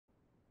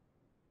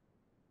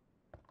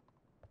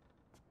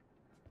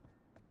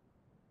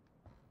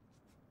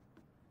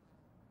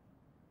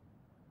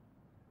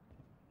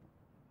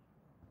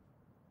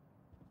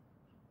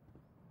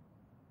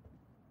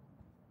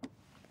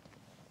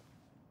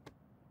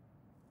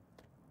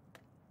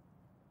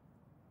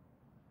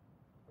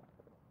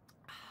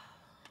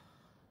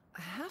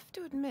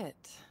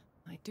admit,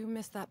 I do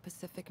miss that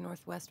Pacific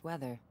Northwest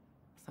weather.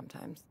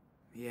 Sometimes.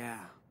 Yeah,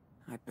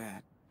 I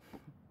bet.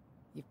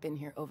 You've been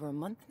here over a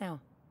month now.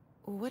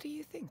 What do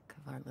you think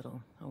of our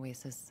little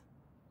oasis?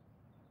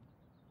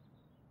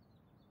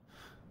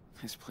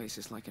 This place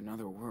is like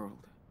another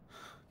world.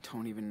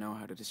 Don't even know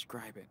how to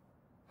describe it.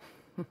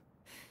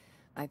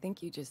 I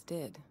think you just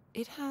did.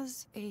 It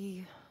has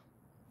a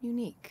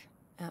unique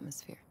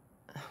atmosphere.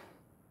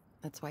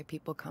 That's why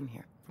people come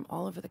here from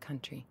all over the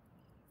country.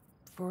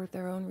 For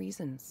their own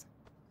reasons.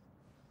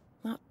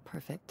 Not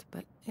perfect,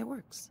 but it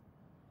works.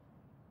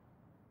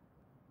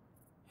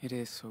 It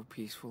is so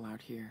peaceful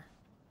out here.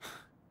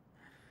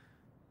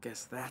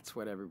 Guess that's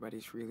what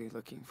everybody's really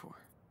looking for.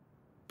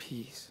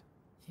 Peace.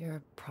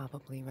 You're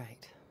probably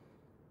right.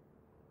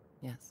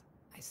 Yes,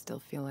 I still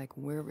feel like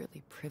we're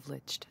really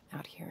privileged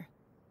out here.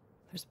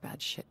 There's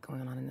bad shit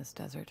going on in this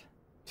desert.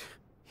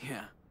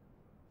 Yeah.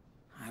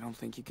 I don't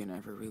think you can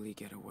ever really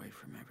get away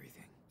from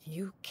everything.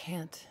 You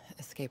can't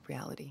escape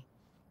reality.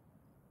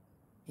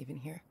 Even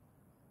here.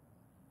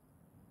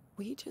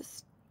 We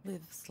just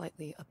live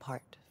slightly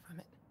apart from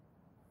it.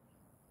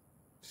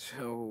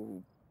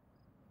 So...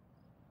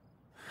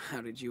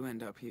 how did you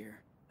end up here?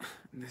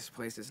 This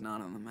place is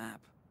not on the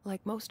map.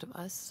 Like most of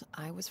us,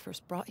 I was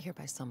first brought here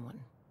by someone.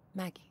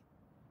 Maggie.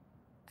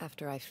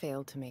 After I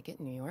failed to make it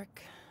in New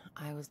York,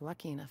 I was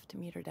lucky enough to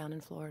meet her down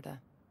in Florida.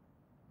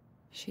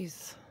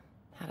 She's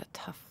had a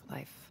tough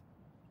life.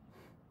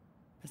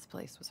 This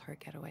place was her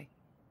getaway.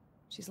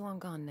 She's long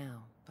gone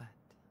now, but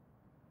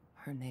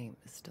her name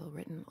is still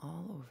written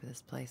all over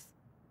this place.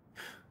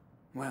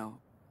 Well,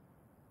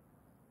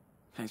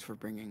 thanks for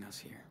bringing us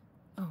here.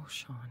 Oh,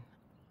 Sean.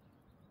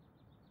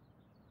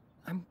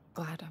 I'm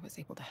glad I was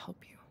able to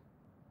help you.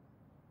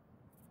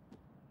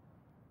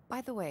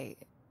 By the way,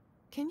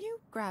 can you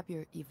grab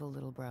your evil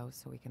little bro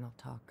so we can all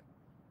talk?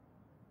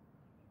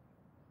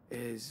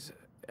 Is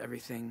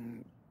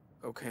everything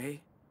okay?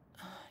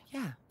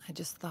 Yeah, I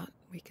just thought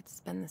we could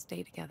spend this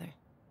day together.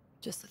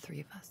 Just the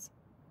three of us.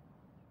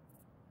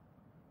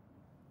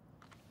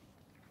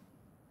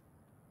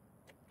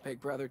 Big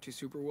brother to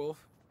Superwolf?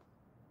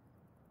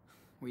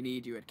 We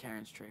need you at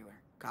Karen's trailer.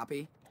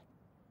 Copy?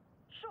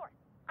 Sure.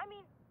 I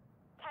mean,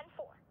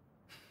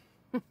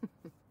 10-4.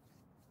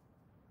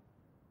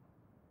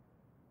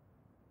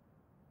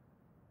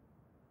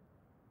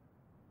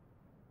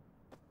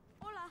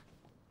 Hola.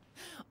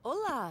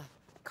 Hola,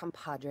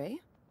 compadre.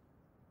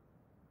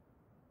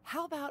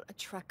 How about a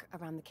trek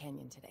around the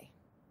canyon today?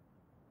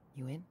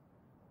 You in?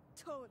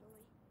 Totally.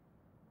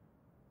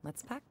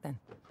 Let's pack then.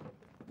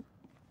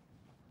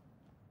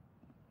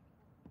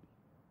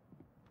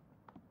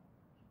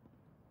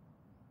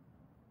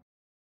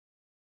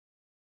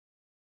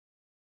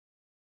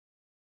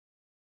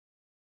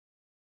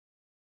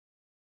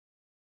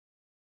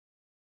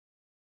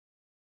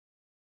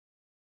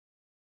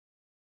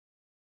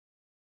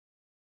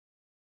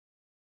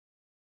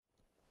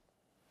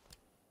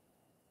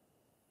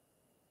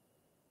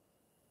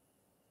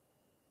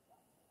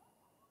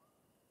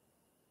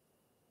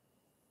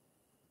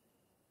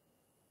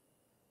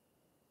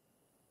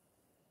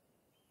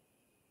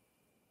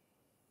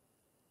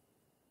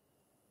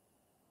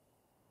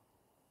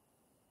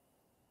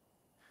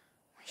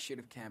 We should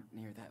have camped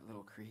near that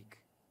little creek.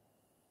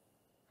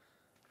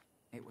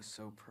 It was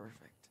so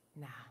perfect.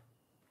 Nah.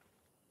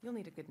 You'll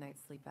need a good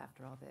night's sleep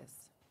after all this.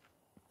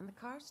 And the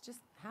car's just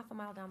half a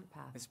mile down the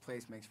path. This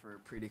place makes for a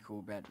pretty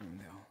cool bedroom,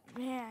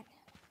 though. Man,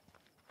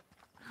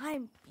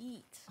 I'm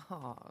beat.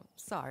 Oh,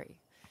 sorry.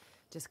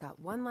 Just got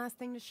one last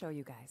thing to show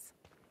you guys.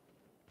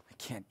 I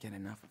can't get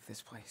enough of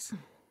this place.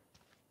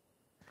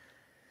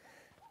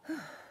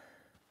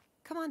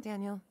 Come on,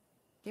 Daniel.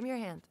 Give me your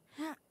hand.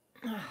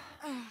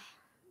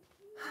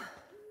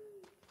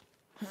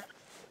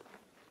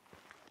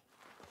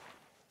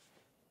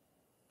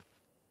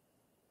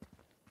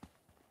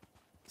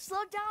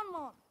 Slow down,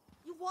 Mom.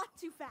 You walk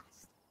too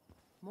fast.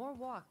 More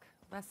walk,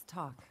 less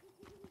talk.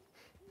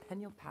 Then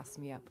you'll pass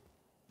me up.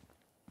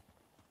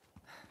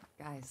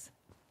 Guys,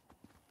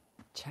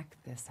 check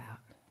this out.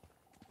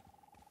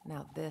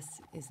 Now this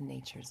is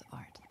nature's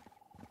art.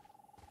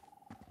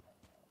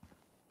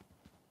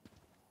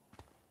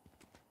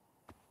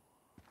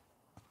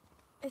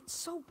 It's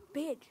so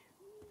big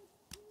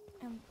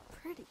and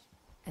pretty.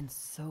 And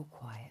so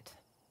quiet.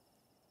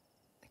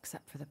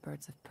 Except for the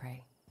birds of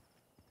prey.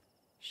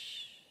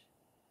 Shh.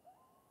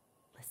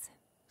 Listen.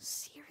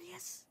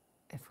 Serious?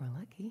 If we're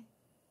lucky,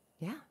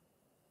 yeah.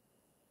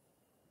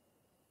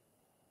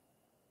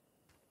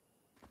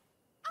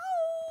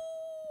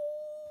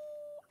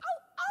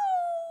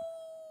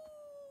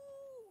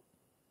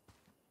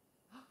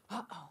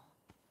 Uh-oh.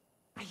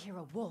 I hear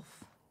a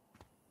wolf.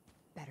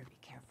 Better be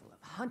careful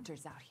of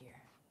hunters out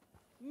here.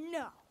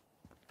 No.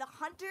 The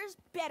hunters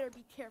better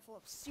be careful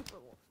of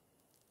Superwolf.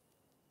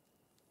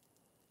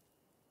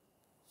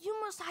 You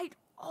must hide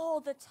all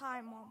the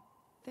time, Mom.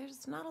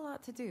 There's not a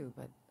lot to do,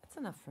 but it's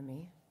enough for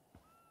me.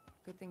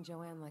 Good thing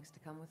Joanne likes to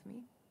come with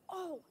me.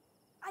 Oh,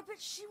 I bet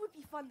she would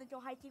be fun to go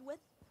hiking with.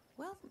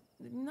 Well,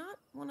 not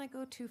when I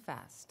go too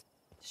fast.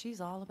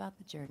 She's all about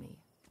the journey.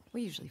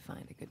 We usually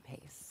find a good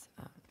pace.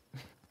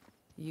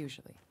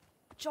 Usually.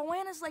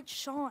 Joanna's like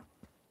Sean.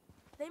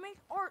 They make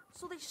art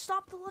so they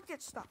stop to look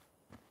at stuff.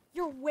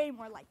 You're way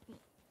more like me.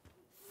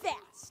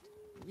 Fast.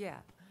 Yeah,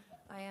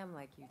 I am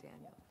like you,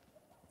 Daniel.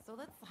 So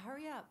let's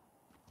hurry up.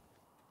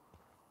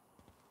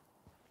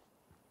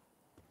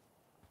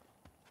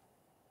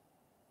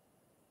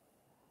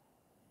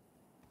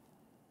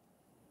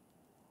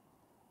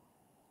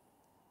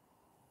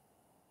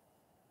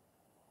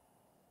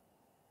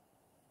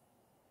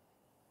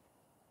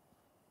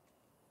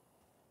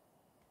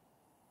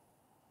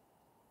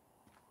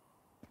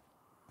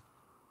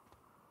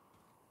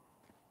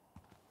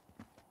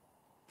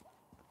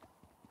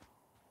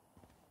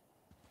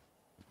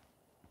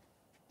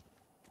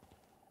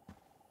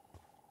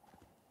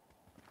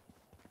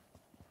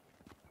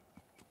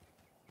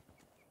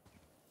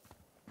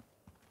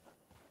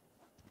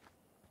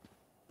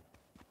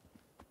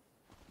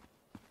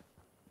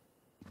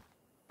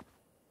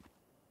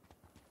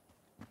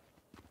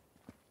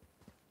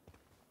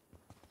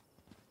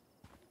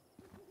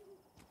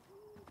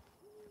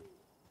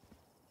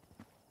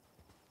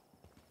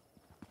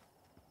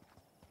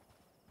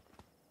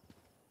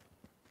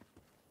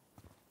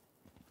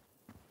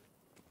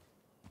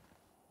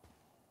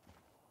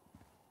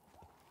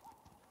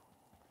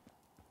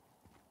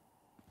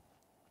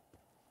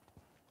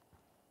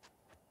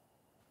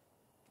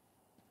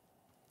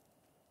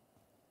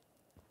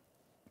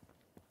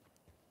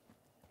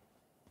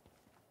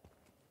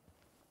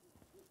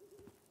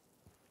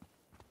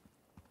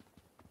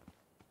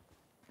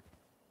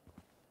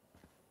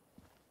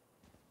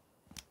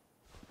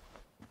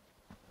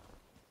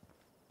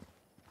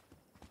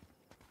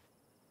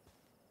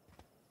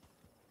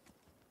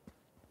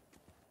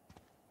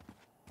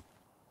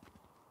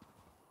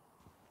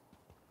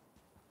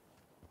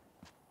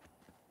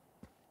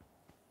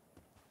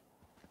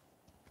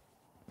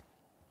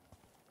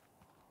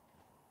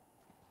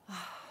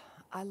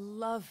 I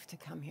love to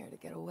come here to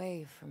get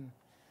away from...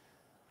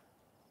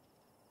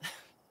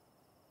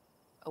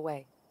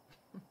 away.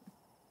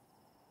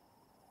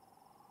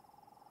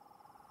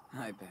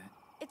 I bet.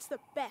 It's the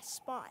best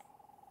spot.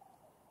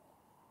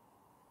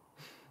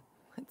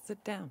 Let's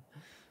sit down.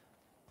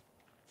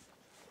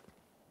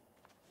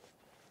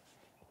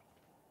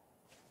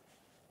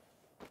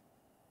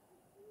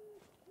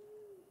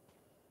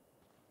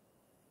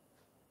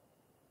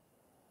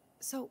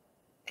 So,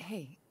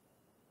 hey,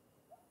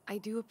 I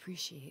do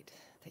appreciate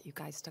that you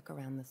guys stuck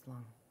around this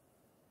long.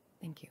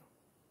 Thank you.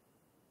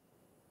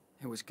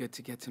 It was good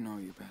to get to know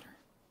you better.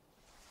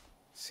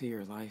 See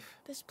your life.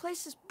 This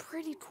place is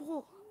pretty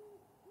cool.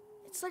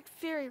 It's like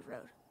Ferry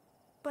Road,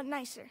 but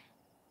nicer.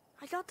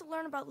 I got to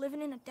learn about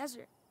living in a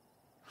desert,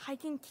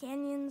 hiking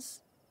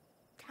canyons,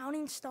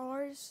 counting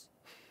stars.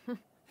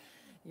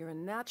 You're a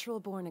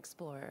natural-born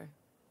explorer.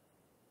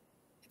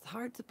 It's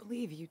hard to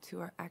believe you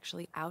two are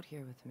actually out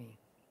here with me.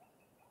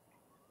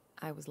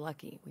 I was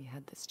lucky we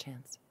had this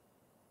chance.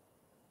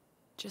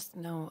 Just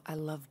know I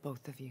love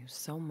both of you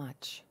so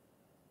much.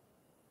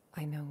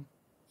 I know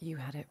you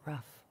had it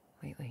rough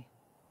lately,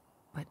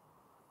 but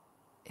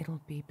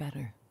it'll be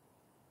better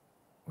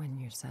when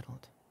you're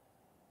settled.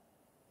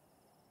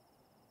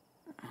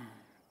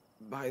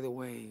 By the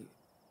way,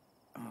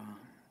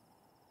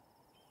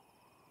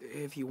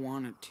 if you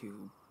wanted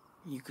to,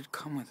 you could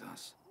come with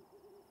us.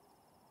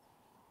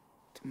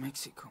 To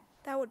Mexico.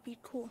 That would be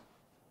cool.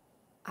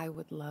 I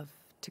would love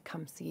to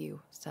come see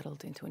you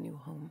settled into a new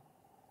home.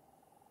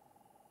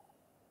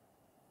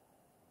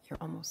 You're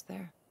almost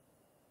there.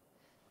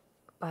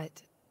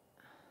 But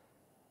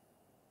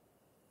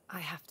I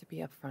have to be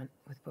upfront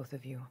with both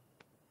of you.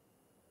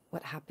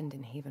 What happened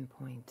in Haven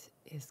Point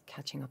is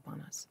catching up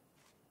on us.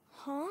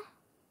 Huh?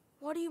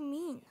 What do you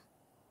mean?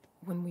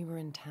 When we were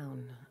in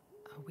town,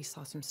 we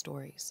saw some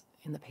stories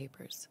in the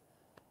papers.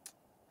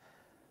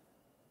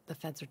 The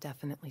feds are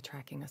definitely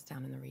tracking us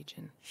down in the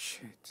region.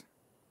 Shit.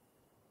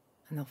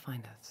 And they'll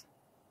find us.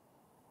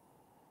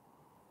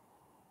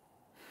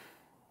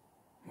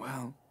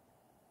 Well...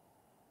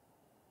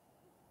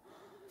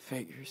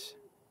 figures.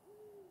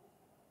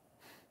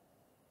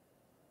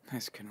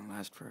 This couldn't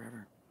last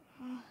forever.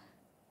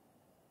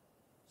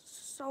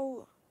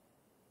 So...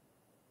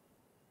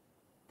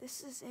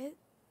 this is it?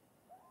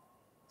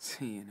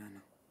 See you,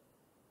 Nana.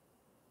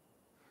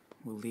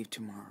 We'll leave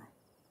tomorrow.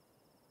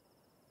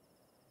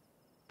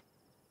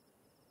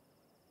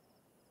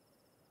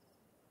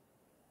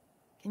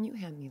 Can you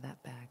hand me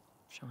that bag,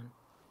 Sean?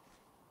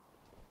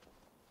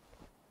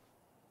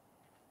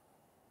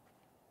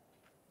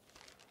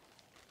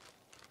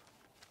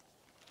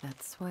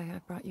 That's why I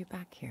brought you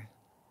back here.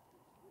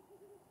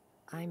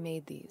 I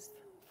made these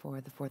for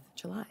the 4th of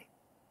July,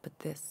 but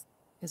this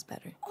is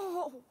better.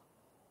 Oh!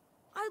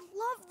 I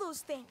love those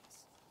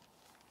things!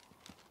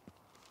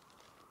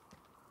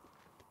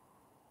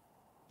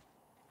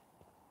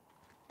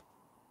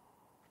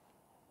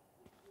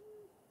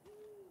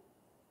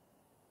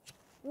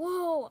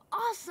 Whoa,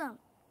 awesome!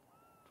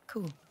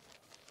 Cool.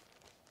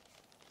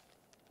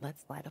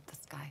 Let's light up the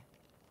sky.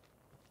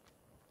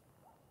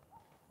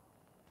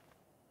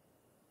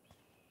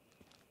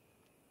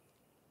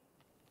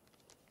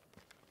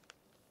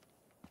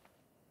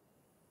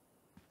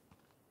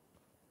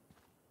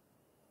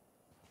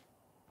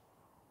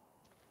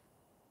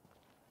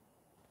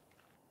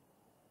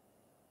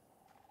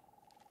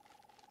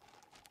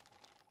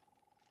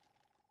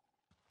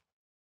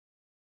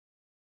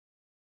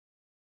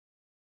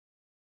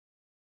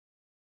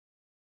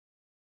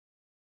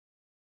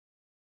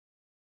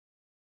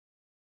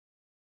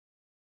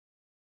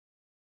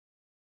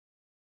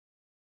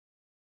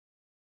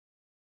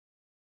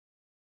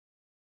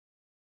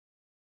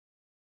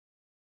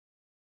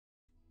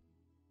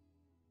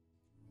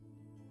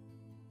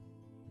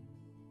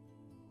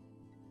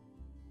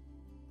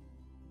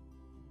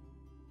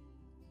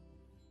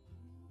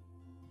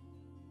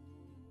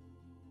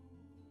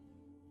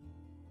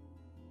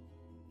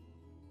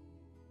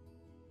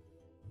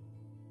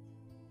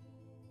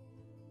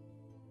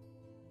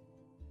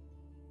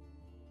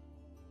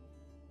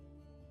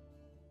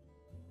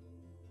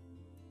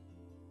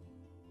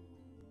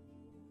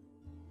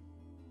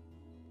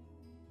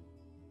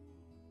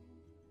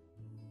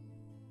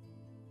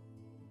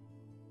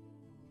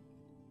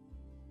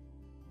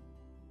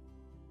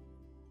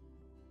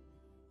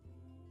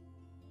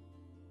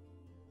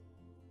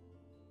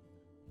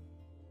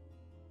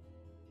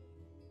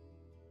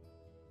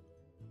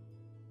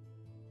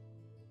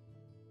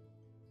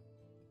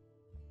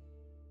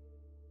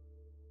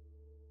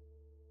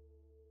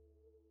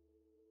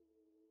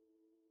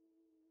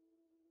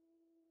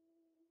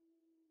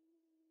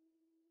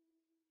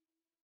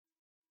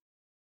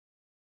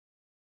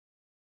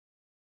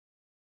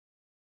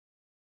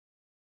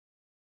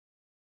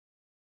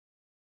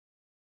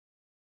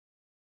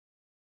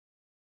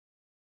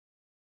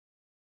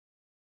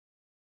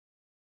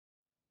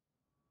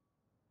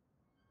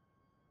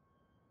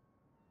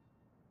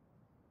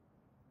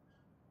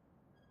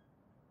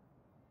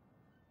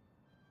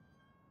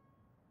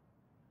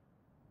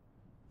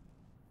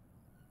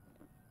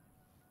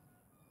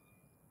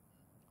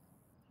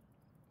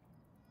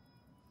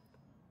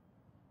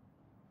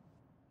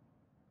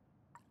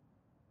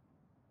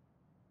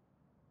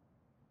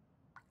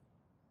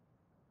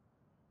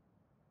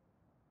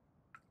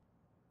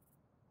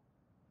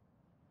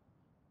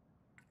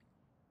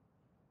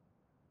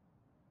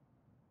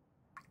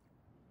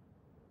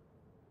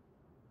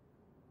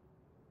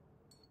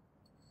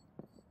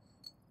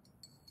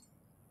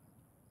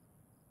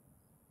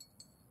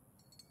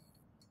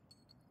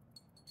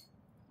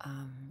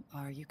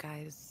 Are you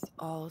guys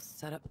all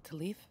set up to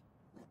leave?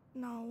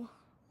 No.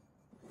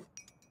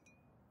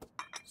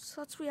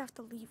 Such we have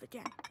to leave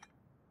again.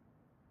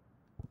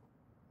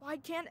 Why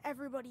can't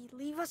everybody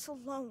leave us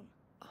alone?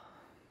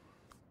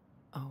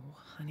 Oh,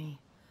 honey.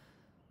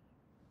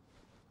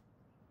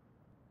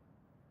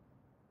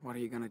 What are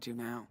you gonna do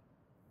now?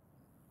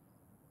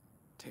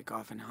 Take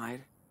off and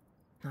hide?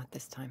 Not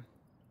this time.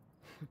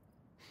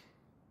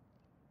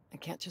 I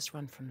can't just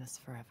run from this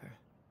forever.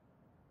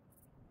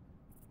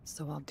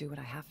 So I'll do what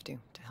I have to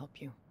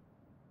help you.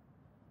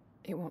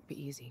 It won't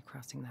be easy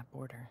crossing that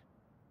border.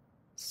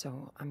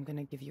 So I'm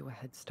gonna give you a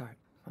head start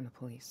from the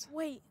police.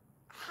 Wait,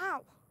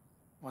 how?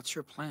 What's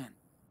your plan?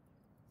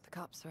 The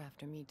cops are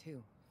after me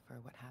too, for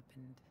what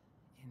happened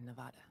in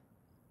Nevada.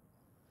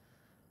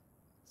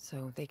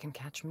 So they can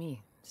catch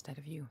me instead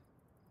of you.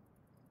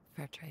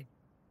 Fair trade.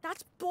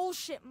 That's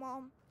bullshit,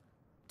 Mom.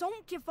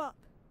 Don't give up.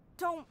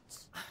 Don't.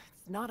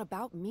 It's not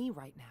about me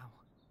right now.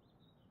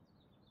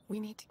 We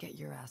need to get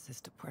your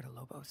asses to Puerto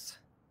Lobos.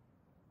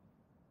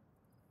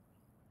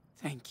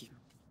 Thank you.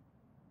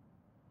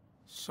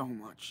 So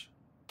much,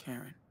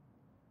 Karen.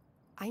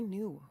 I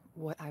knew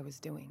what I was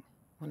doing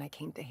when I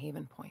came to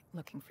Haven Point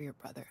looking for your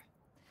brother.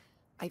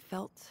 I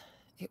felt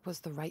it was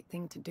the right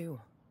thing to do.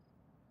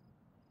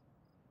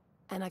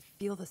 And I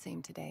feel the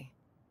same today.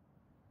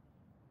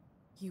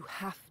 You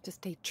have to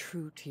stay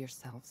true to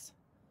yourselves.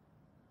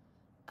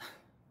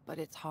 But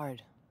it's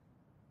hard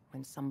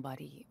when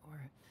somebody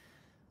or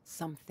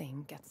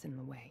something gets in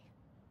the way.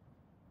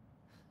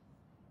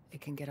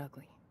 It can get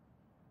ugly.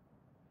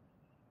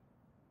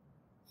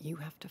 You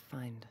have to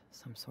find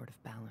some sort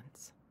of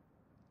balance.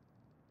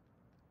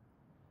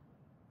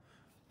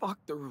 Fuck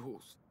the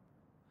rules.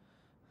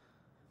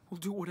 We'll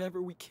do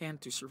whatever we can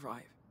to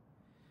survive.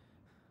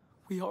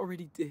 We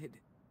already did.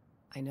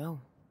 I know.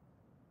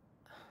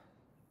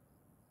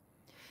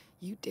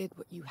 You did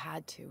what you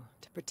had to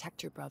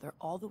protect your brother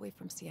all the way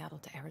from Seattle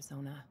to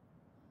Arizona.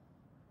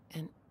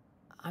 And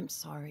I'm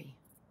sorry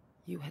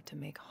you had to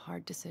make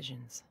hard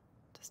decisions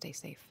to stay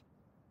safe.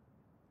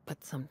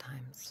 But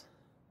sometimes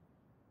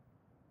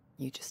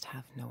you just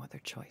have no other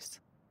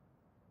choice.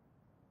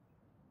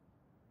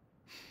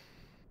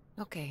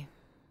 Okay.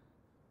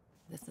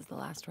 This is the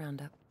last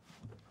roundup.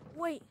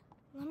 Wait,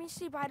 let me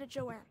say bye to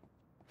Joanne.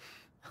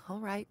 All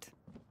right.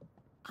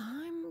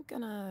 I'm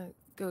gonna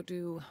go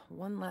do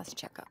one last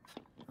checkup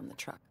on the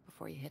truck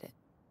before you hit it.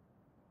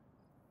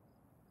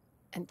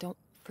 And don't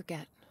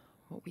forget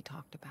what we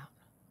talked about.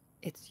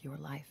 It's your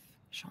life,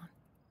 Sean.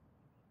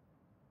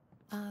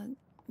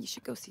 You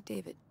should go see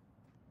David.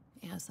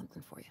 He has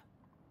something for you.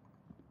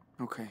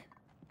 Okay.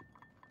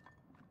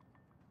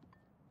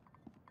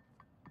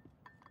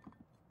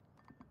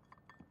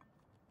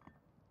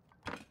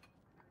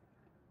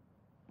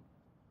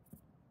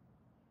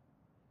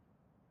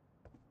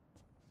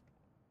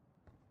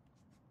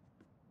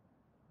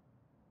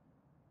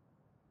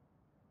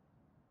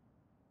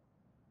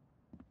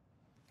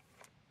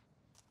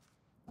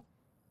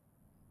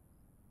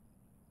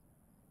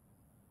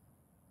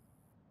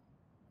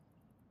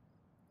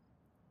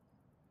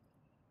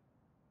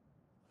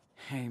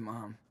 Hey,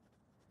 Mom.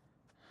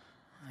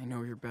 I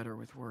know you're better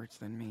with words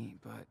than me,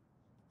 but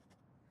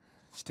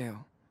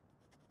still,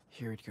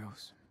 here it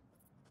goes.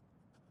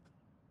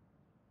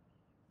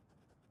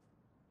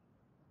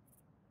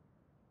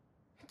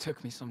 It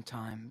took me some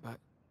time, but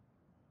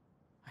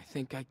I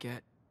think I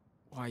get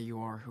why you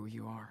are who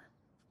you are.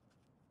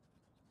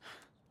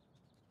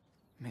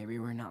 Maybe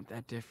we're not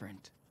that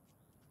different.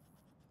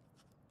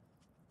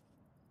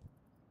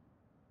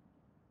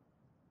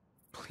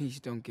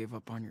 Please don't give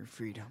up on your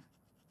freedom.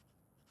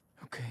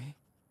 Okay?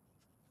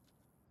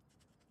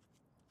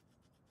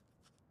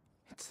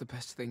 It's the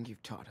best thing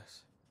you've taught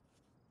us.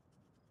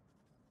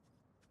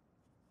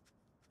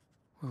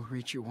 We'll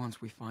reach you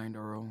once we find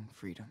our own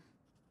freedom.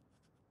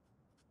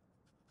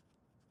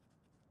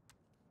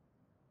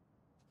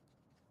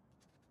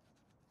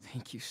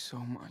 Thank you so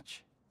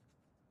much.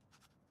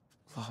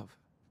 Love.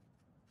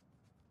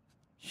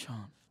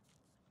 Sean.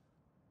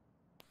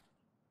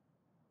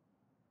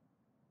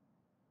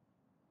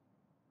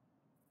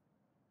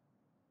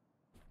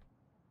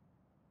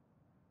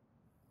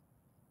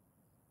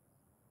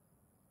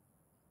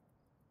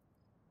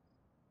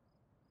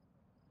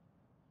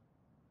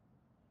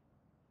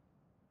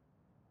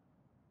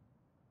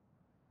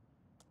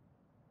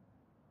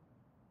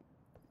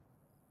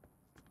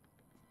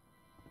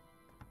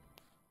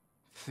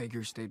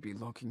 Figures they'd be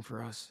looking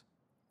for us.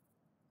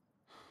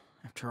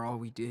 After all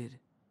we did.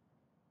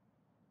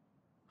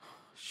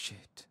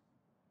 Shit.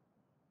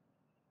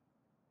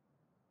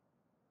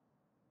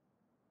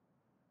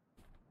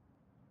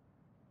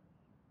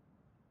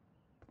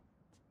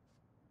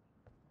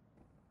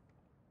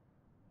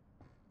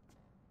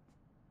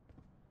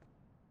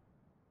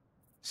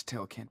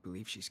 Still can't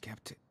believe she's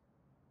kept it.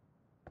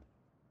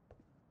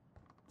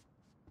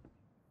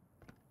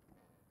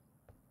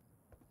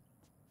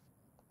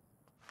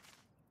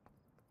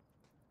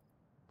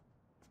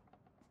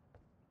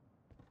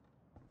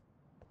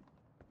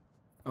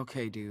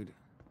 Okay, dude.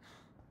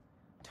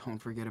 Don't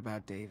forget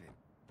about David.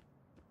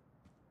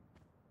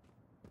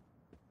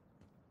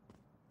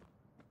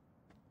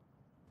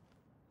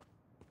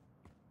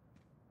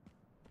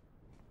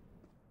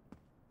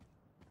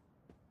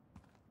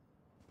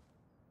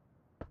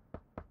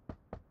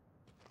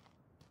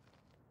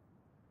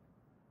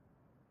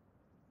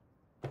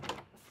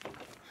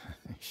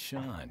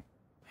 Sean.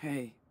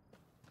 Hey.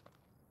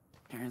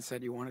 Aaron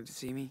said you wanted to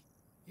see me?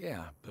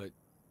 Yeah, but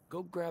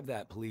go grab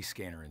that police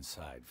scanner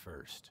inside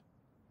first.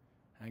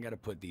 I gotta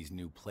put these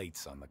new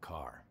plates on the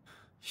car.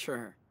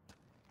 Sure.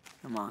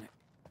 I'm on it.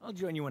 I'll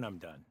join you when I'm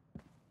done.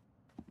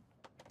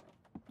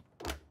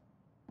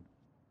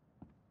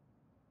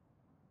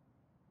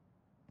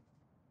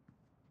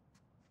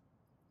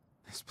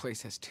 This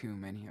place has too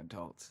many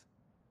adults.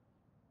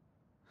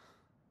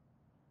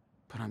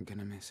 But I'm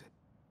gonna miss it.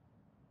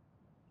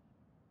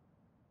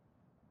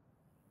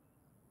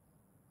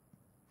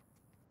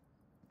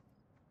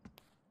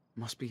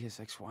 Must be his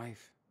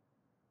ex-wife.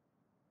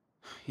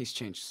 He's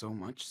changed so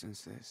much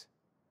since this.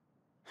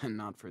 And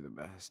not for the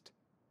best.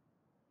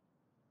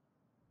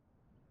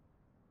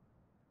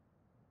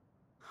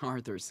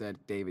 Arthur said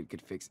David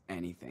could fix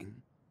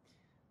anything.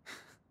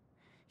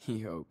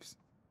 He hopes.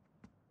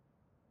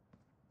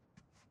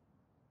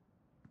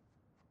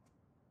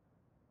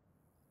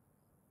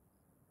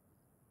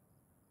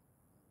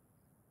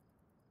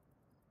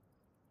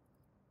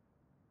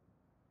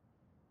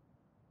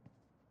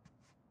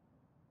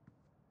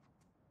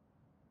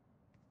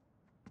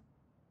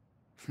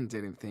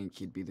 Didn't think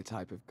he'd be the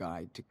type of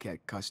guy to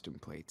get custom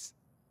plates.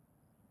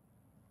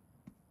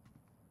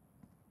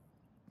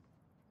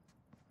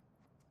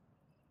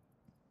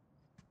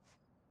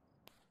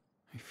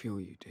 I feel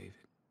you, David.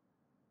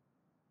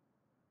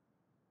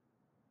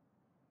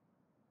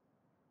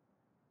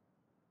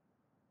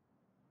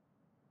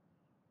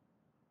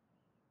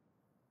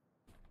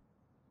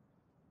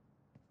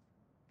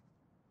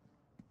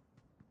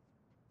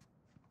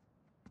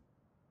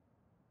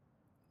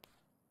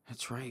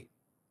 That's right.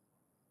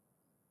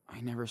 I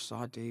never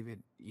saw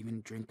David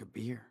even drink a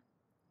beer.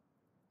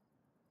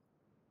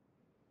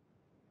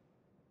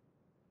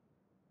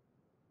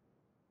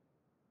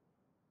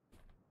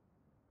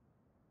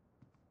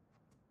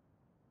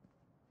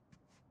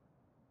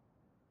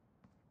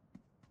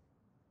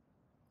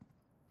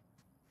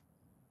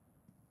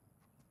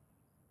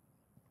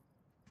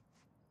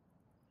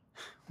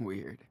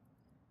 Weird.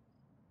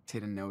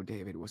 Didn't know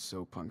David was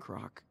so punk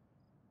rock.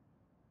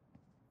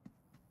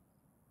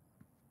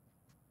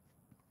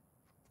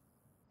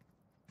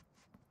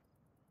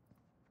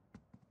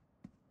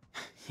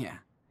 Yeah,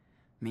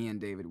 me and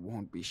David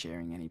won't be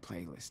sharing any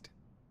playlist.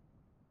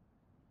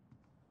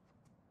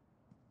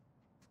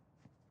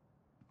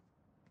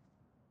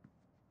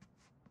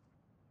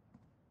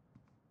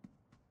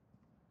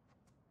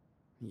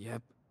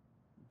 Yep,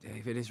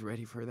 David is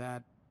ready for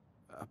that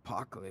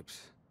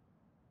apocalypse.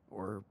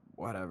 Or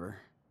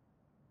whatever.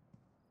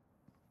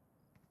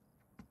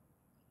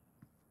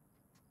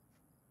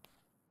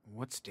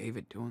 What's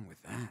David doing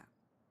with that?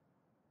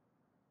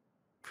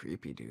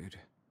 Creepy dude.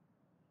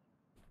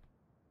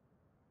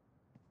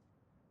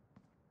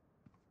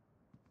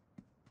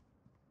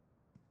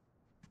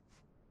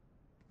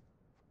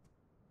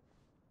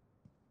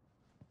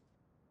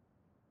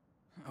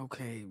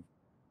 Okay,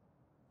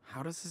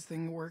 how does this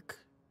thing work?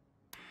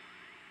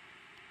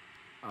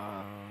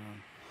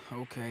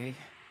 Okay.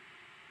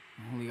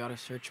 Only gotta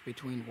search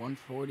between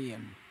 140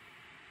 and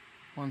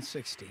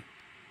 160. It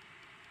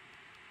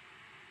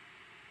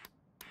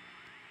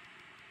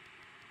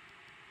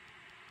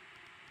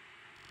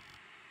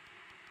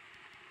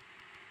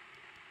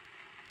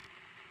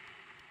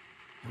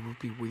would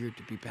be weird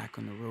to be back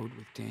on the road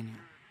with Daniel.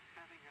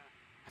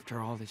 After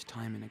all this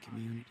time in a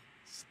community.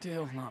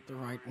 Still not the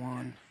right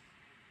one.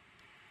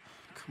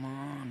 Come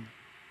on.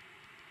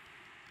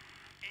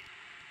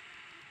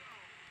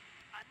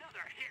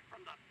 Another hit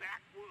from the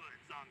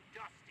backwoods on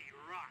Dusty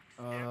Rocks.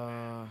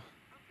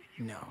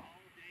 No.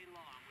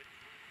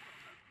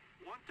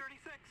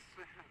 136,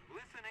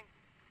 listening.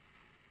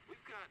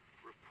 We've got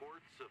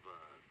reports of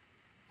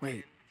a...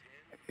 Wait,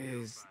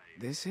 is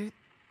this it?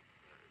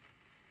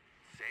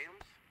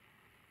 Sam's?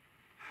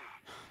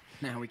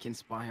 Now we can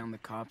spy on the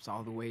cops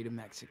all the way to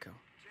Mexico.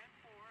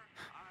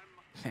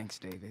 10-4, Thanks,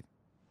 David.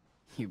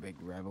 You big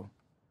rebel.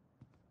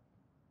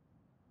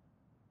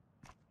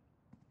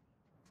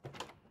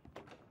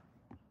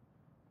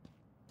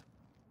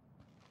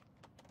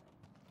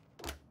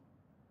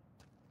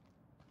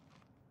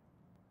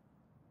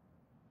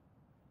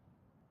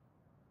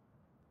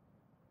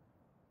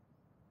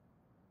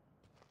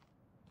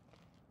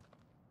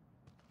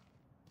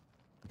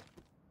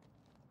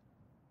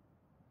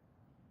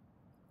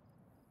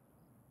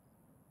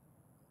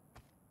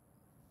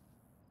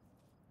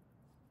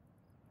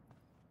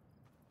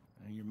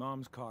 Your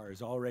mom's car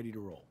is all ready to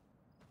roll.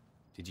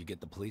 Did you get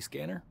the police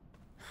scanner?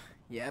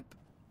 Yep.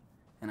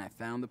 And I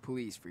found the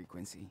police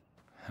frequency.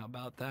 How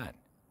about that?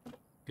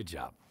 Good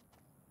job.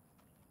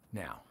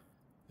 Now,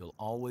 you'll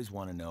always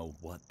want to know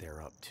what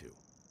they're up to.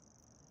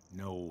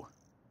 No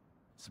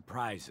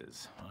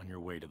surprises on your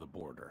way to the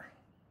border.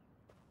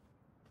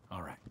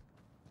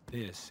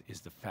 This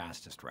is the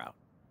fastest route.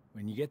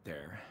 When you get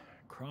there,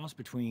 cross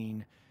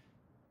between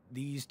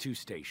these two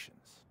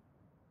stations.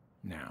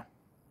 Now,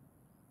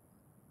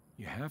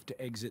 you have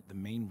to exit the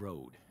main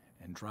road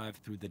and drive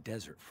through the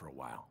desert for a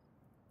while.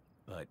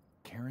 But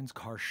Karen's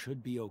car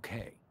should be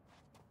okay.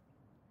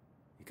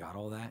 You got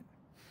all that?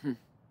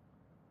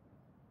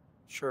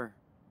 Sure.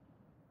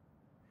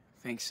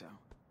 Think so.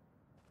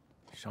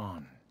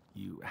 Sean,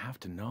 you have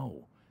to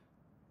know.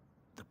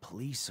 The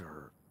police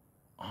are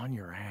on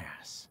your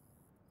ass.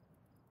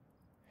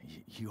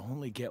 You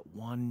only get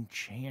one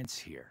chance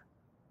here.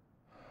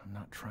 I'm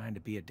not trying to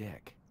be a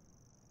dick.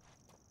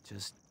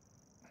 Just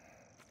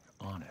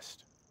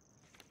honest.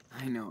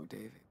 I know,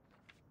 David.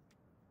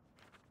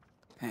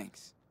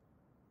 Thanks.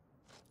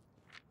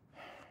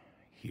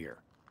 Here.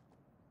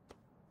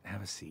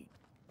 Have a seat.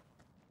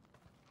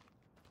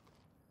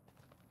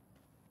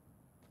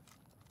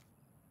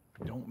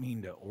 Don't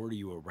mean to order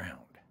you around.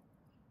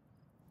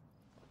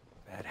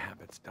 Bad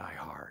habits die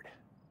hard.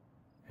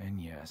 And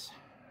yes,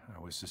 I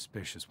was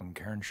suspicious when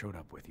Karen showed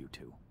up with you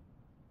two.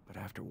 But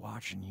after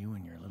watching you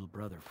and your little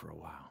brother for a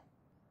while,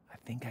 I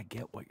think I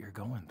get what you're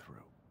going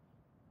through.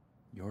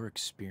 Your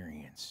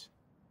experience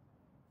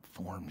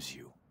forms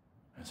you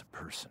as a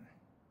person.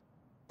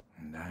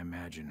 And I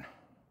imagine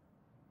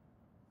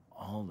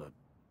all the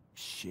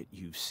shit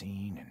you've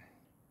seen and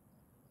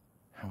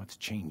how it's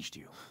changed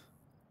you.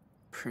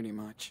 Pretty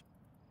much.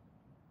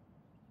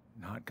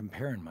 Not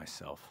comparing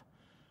myself,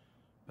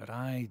 but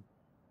I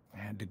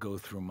had to go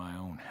through my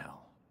own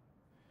hell.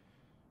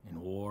 In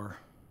war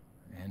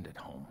and at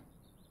home.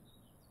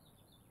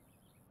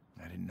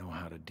 I didn't know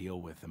how to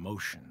deal with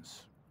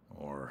emotions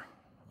or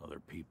other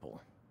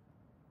people.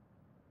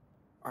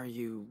 Are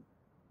you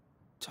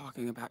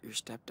talking about your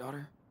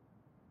stepdaughter?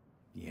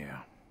 Yeah.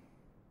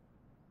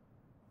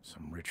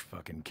 Some rich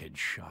fucking kid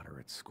shot her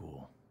at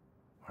school,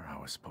 where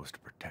I was supposed to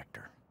protect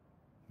her.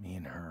 Me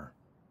and her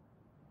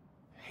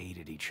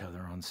hated each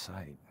other on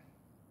sight.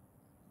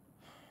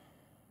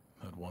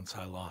 But once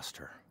I lost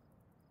her,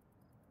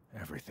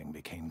 everything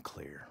became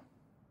clear.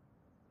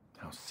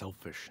 How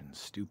selfish and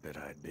stupid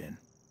I'd been.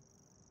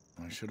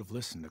 I should have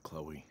listened to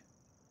Chloe,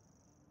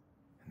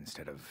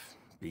 instead of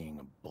being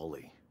a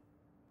bully.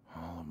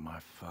 All of my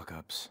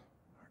fuck-ups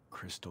are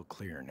crystal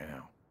clear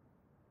now.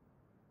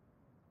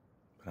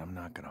 But I'm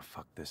not gonna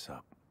fuck this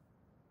up.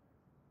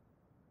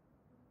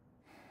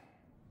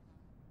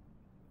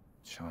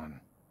 Sean,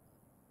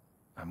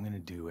 I'm gonna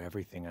do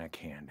everything I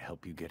can to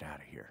help you get out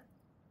of here.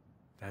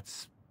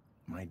 That's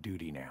my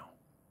duty now.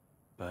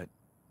 But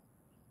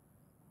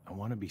I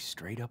want to be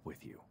straight up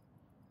with you,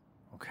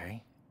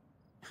 okay?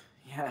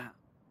 Yeah.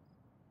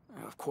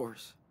 Of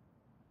course.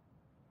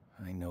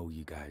 I know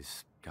you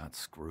guys got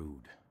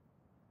screwed.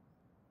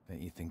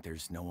 That you think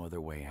there's no other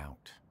way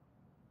out.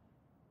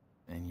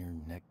 And you're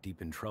neck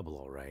deep in trouble,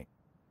 all right.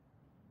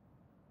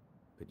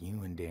 But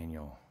you and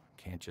Daniel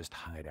can't just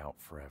hide out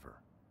forever.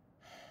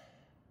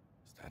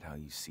 Is that how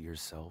you see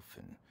yourself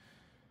in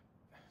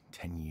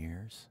 10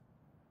 years?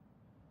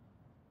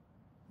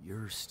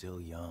 You're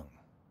still young.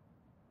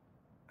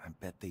 I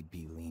bet they'd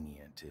be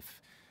lenient if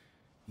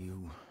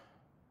you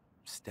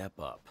step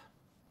up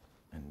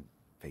and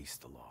face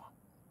the law.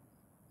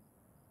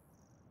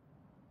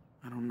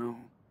 I don't know.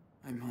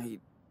 I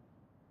might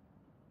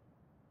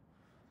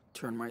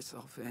turn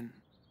myself in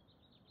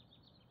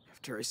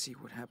after I see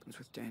what happens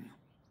with Daniel.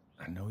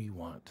 I know you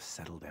want to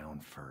settle down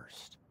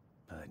first,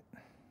 but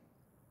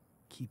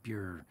keep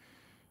your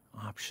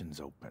options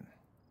open.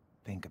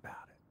 Think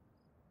about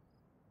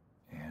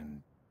it.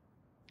 And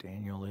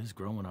Daniel is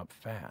growing up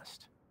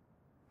fast.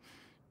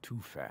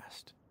 Too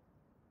fast.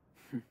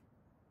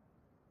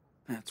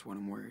 That's what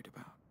I'm worried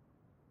about.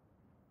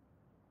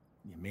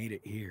 You made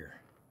it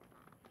here.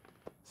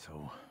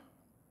 So,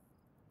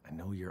 I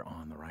know you're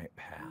on the right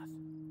path.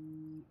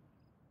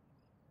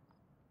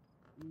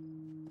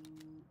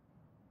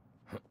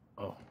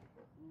 Oh.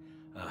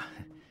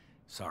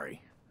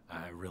 Sorry.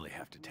 I really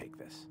have to take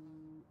this.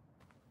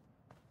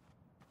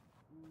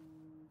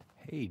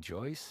 Hey,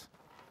 Joyce.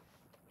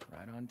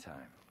 Right on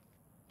time.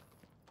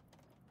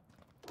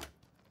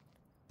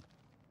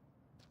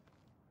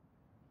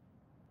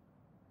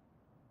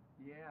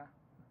 Yeah,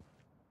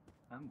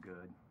 I'm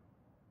good.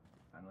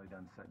 Finally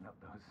done setting up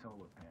those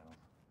solar panels.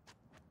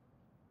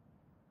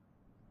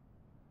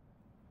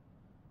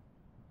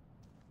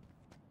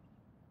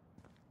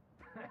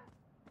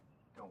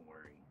 Don't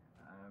worry.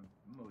 I'm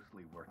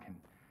mostly working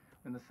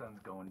when the sun's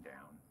going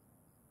down.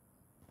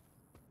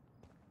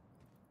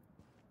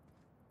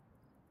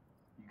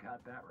 You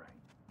got that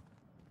right.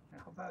 Now,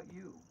 how about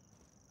you?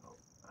 Oh,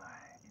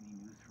 any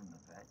news from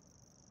the vet?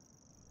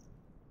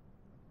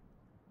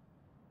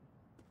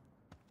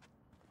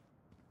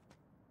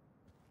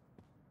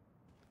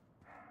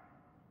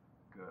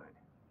 Good.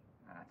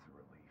 That's a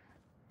relief.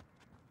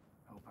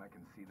 Hope I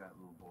can see that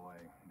little boy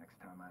next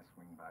time I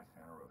swing by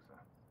Santa Rosa.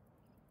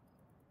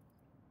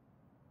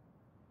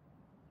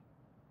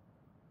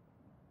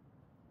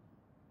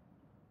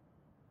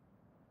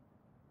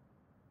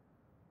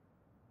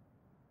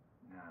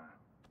 Nah.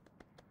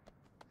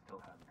 Still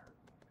haven't heard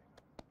anything.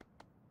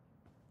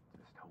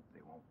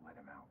 They won't let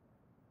him out.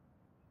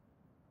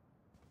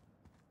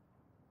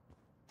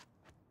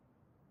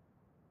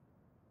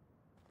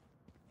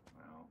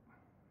 Well,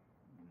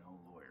 you know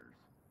lawyers.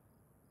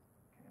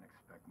 Can't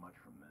expect much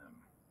from them.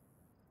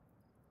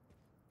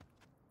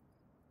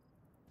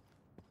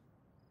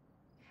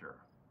 Sure.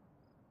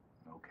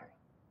 Okay.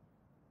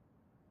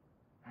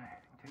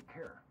 Take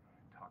care.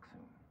 Talk soon.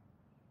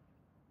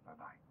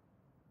 Bye-bye.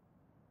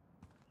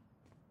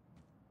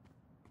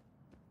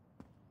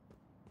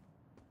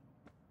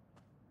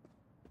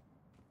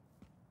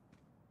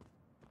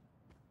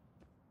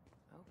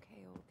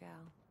 Okay, old gal.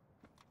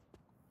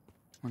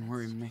 When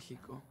we're Let's in check it out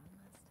Mexico, one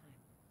last time.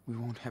 we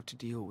won't have to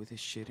deal with this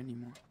shit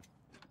anymore.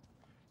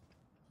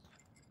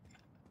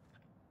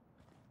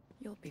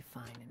 You'll be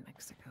fine in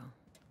Mexico.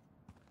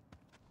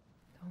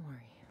 Don't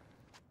worry.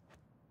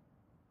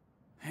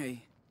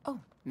 Hey. Oh.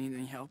 Need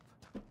any help?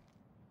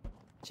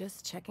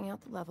 Just checking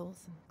out the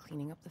levels and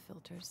cleaning up the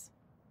filters.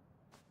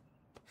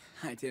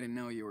 I didn't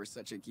know you were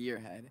such a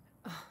gearhead.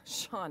 Oh,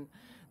 Sean,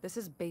 this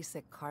is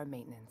basic car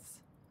maintenance.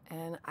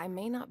 And I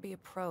may not be a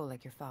pro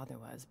like your father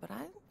was, but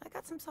I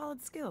got some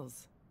solid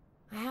skills.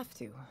 I have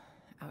to,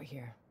 out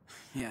here.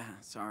 Yeah,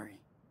 sorry.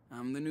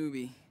 I'm the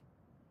newbie.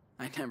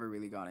 I never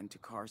really got into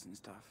cars and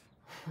stuff.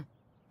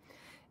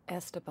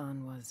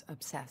 Esteban was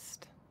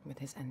obsessed with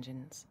his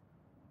engines.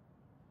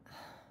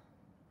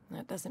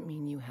 That doesn't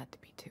mean you had to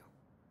be too.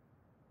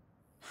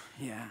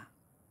 Yeah.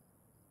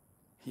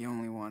 He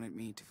only wanted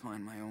me to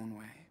find my own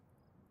way.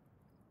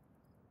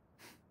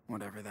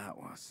 Whatever that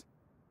was.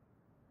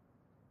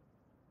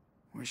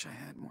 Wish I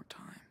had more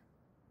time.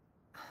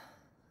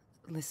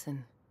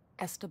 Listen,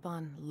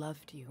 Esteban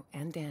loved you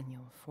and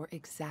Daniel for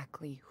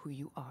exactly who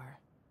you are.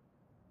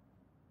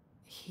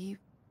 He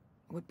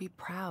would be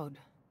proud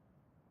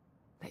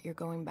that you're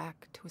going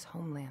back to his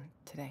homeland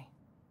today.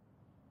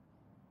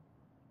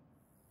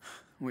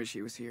 Wish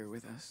he was here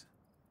with us.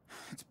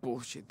 It's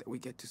bullshit that we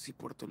get to see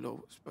Puerto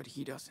Lobos, but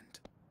he doesn't.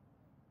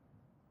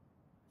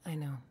 I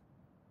know.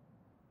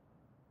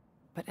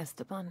 But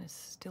Esteban is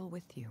still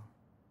with you.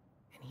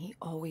 And he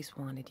always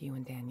wanted you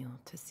and Daniel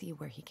to see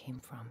where he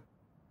came from.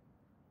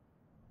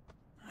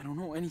 I don't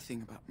know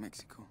anything about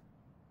Mexico.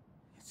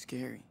 It's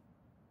scary.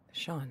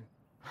 Sean,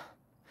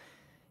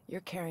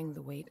 you're carrying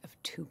the weight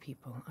of 2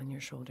 people on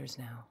your shoulders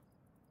now.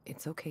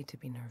 It's okay to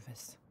be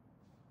nervous.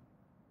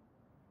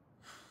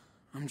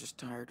 I'm just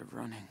tired of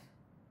running.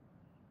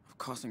 Of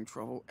causing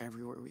trouble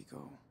everywhere we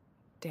go.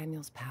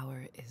 Daniel's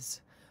power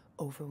is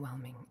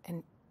overwhelming,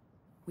 and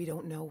we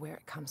don't know where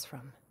it comes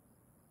from.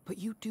 But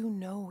you do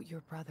know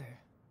your brother.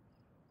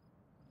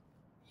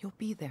 You'll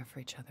be there for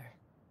each other.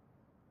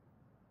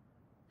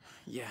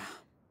 Yeah.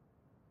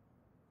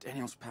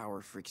 Daniel's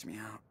power freaks me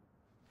out.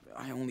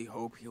 I only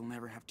hope he'll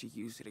never have to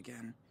use it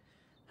again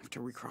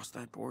after we cross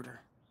that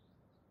border.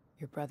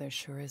 Your brother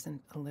sure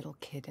isn't a little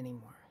kid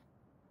anymore.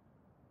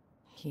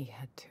 He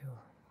had to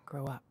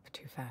grow up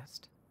too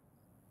fast.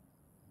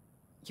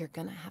 You're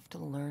gonna have to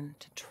learn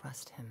to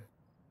trust him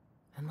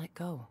and let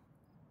go,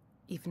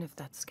 even if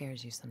that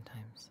scares you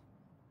sometimes.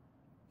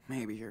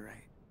 Maybe you're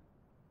right.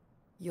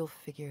 You'll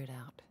figure it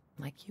out,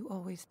 like you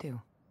always do.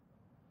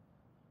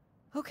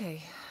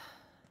 Okay.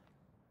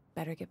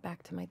 Better get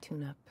back to my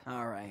tune-up.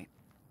 All right.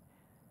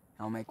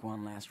 I'll make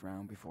one last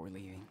round before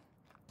leaving.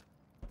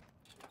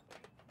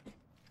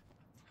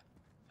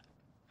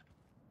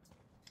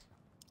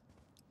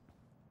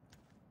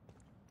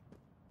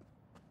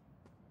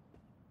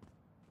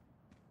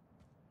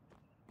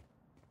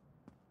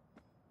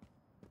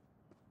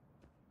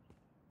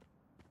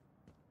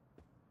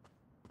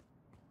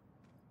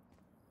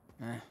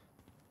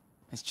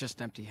 It's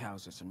just empty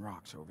houses and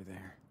rocks over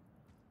there.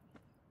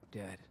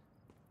 Dead.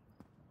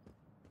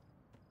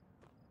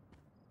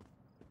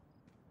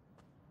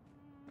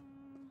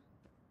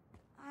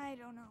 I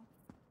don't know.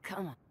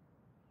 Come on.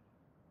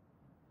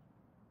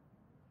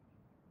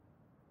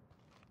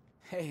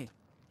 Hey.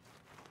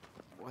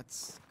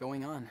 What's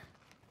going on?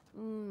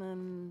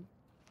 I'm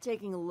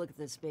taking a look at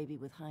this baby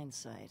with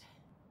hindsight.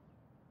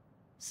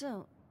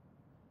 So,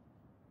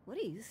 what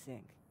do you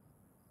think?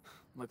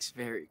 Looks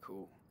very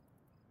cool.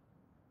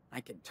 I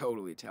can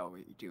totally tell what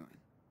you're doing.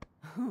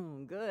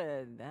 Oh,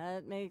 good.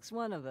 That makes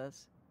one of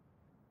us.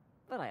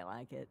 But I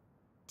like it.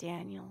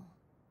 Daniel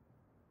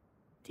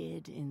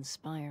did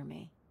inspire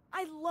me.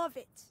 I love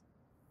it.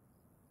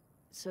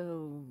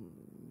 So,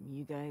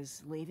 you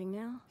guys leaving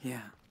now?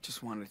 Yeah,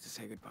 just wanted to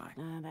say goodbye.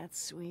 Ah,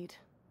 that's sweet.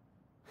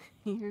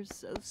 You're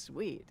so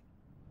sweet.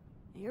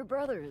 Your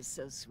brother is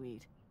so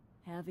sweet.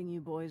 Having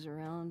you boys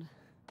around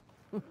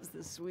was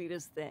the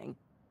sweetest thing.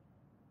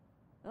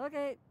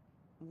 Okay,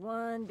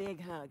 one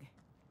big hug.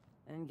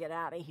 And get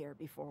out of here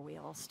before we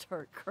all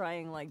start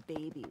crying like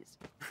babies.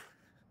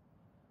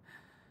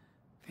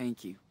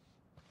 Thank you,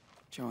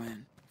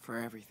 Joanne, for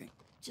everything.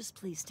 Just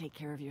please take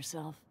care of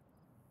yourself.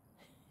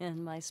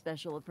 And my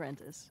special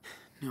apprentice.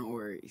 No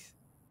worries.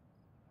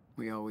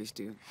 We always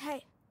do.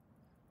 Hey,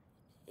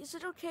 is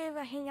it okay if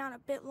I hang out a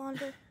bit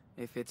longer?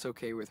 If it's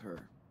okay with her.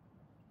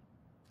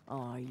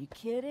 Oh, are you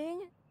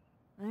kidding?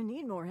 I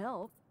need more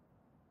help.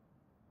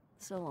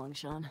 So long,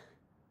 Sean.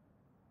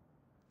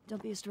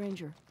 Don't be a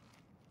stranger.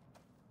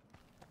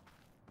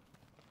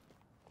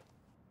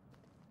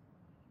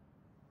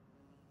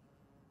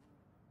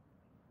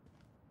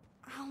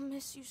 I'll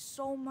miss you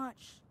so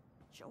much,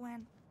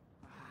 Joanne.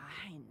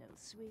 I know,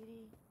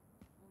 sweetie.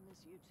 I'll miss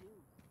you too.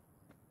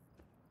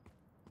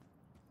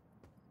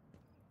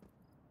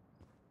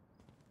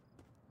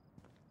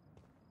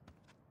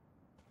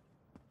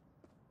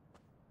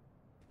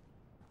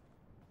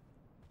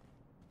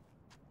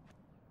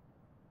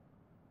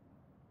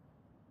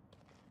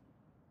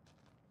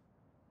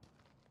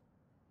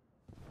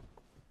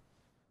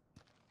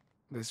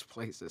 This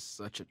place is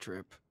such a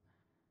trip.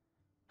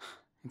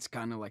 It's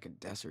kind of like a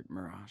desert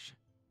mirage.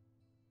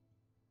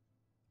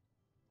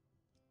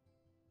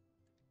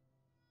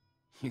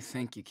 You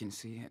think you can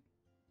see it,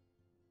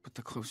 but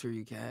the closer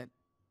you get,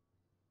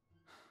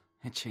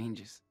 it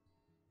changes.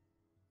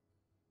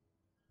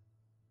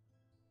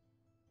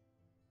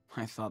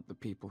 I thought the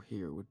people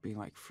here would be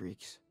like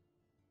freaks,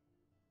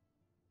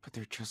 but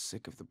they're just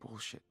sick of the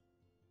bullshit.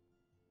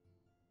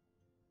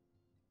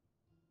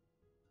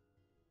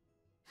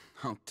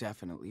 I'll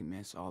definitely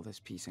miss all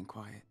this peace and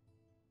quiet.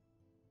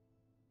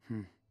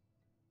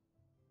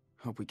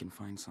 Hope we can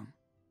find some.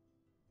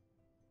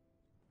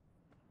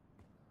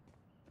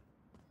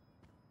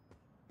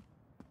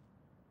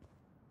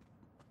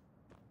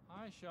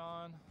 Hi,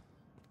 Sean.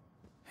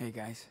 Hey,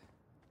 guys.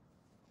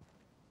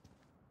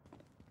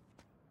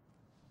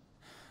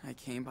 I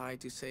came by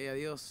to say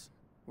adios.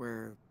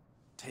 We're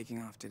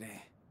taking off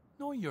today.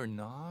 No, you're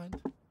not.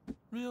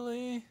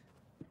 Really?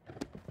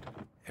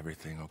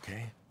 Everything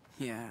okay?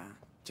 Yeah,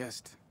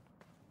 just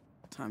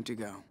time to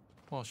go.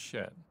 Well,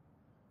 shit.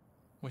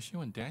 Wish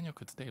you and Daniel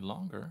could stay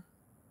longer.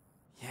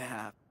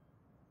 Yeah,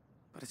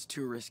 but it's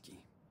too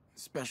risky,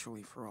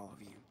 especially for all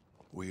of you.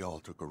 We all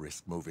took a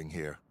risk moving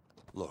here.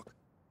 Look,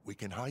 we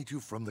can hide you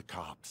from the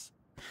cops.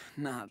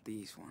 Not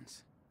these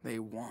ones. They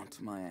want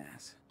my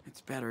ass.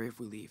 It's better if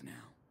we leave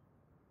now.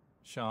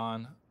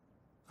 Sean,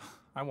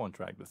 I won't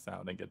drag this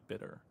out and get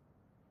bitter.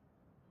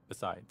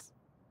 Besides,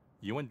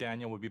 you and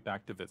Daniel will be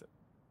back to visit,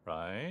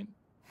 right?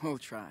 We'll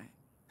try.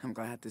 I'm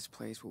glad this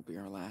place will be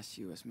our last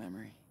U.S.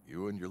 memory.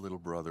 You and your little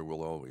brother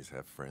will always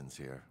have friends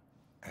here.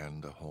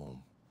 And a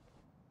home.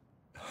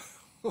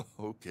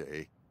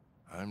 Okay,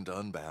 I'm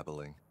done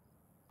babbling.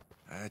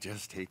 I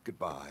just hate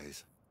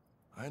goodbyes.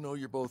 I know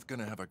you're both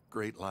gonna have a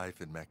great life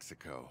in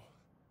Mexico.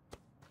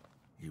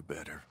 You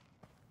better.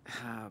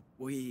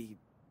 We're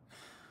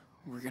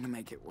gonna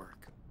make it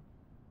work.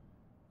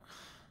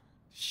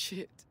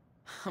 Shit.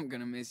 I'm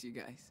gonna miss you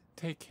guys.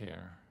 Take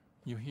care.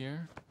 You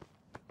hear?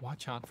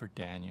 Watch out for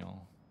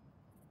Daniel.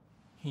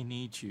 He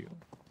needs you.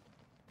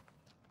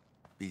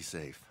 Be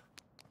safe.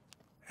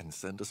 And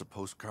send us a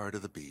postcard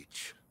of the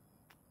beach.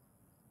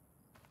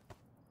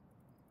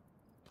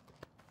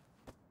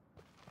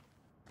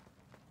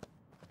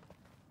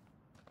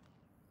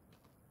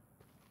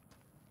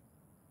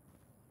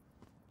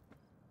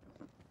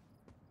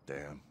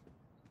 Damn.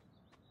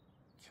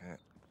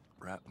 Can't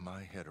wrap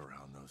my head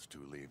around those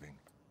two leaving.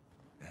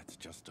 That's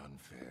just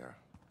unfair.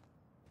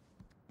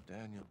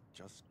 Daniel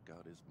just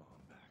got his mom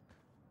back.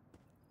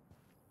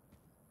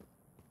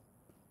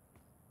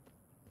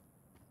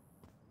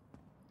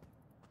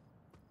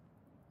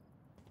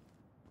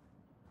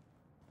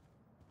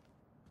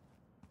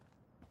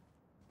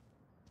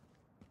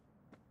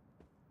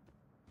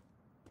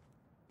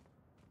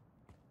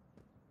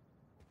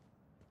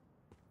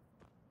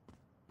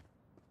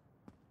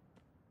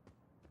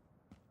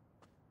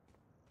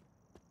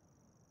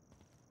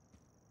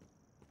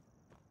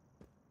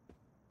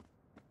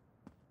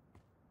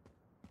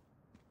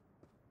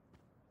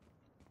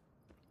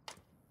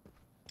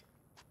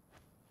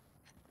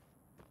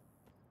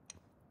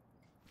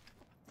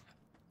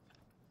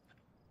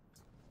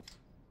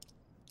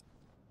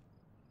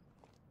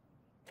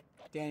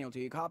 Daniel, do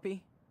you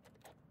copy?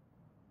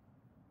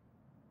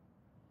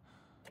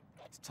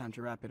 It's time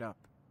to wrap it up.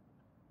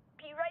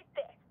 Be right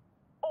there.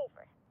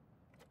 Over.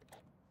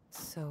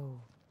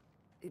 So,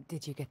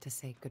 did you get to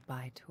say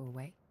goodbye to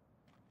Away?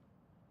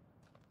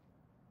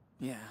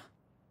 Yeah.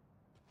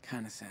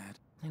 Kinda sad.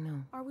 I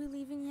know. Are we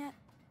leaving yet?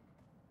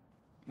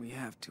 We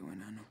have to,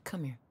 and I know.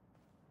 Come here.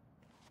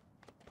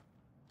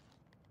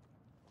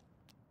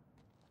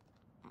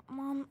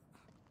 Mom,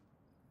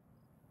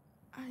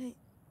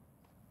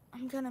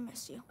 I'm gonna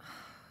miss you.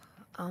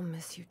 I'll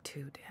miss you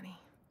too, Danny.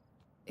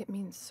 It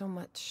means so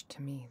much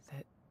to me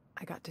that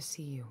I got to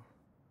see you.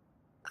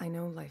 I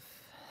know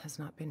life has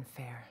not been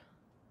fair,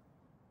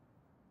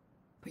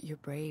 but you're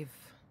brave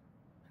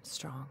and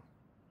strong.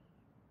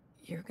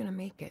 You're gonna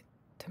make it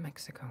to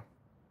Mexico.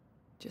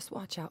 Just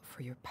watch out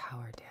for your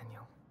power,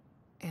 Daniel.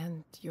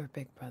 And your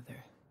big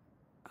brother.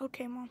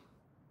 Okay, Mom.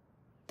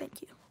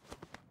 Thank you.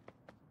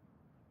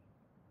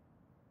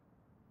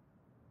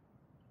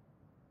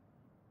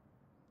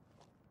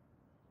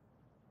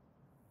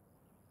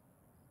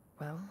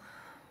 Well,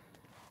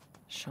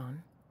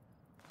 Sean,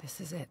 this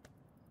is it.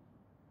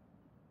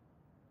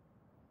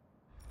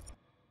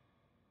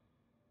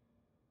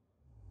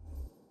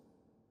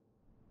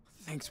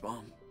 Thanks,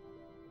 Mom,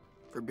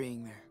 for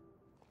being there.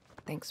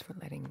 Thanks for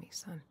letting me,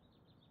 son.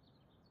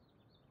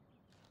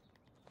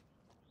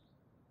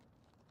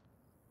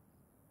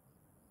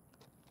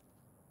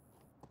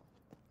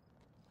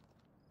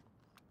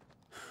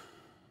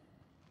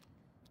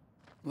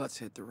 Let's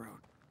hit the road.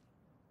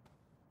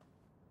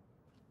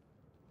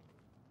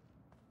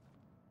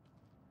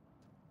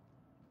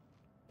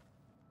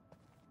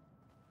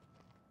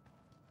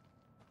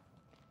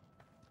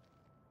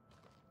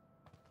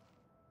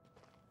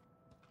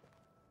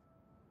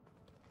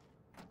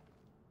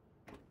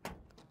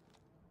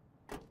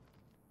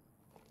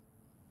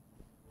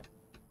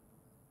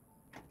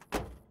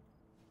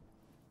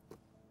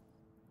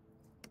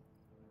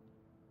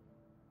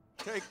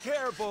 Take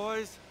care,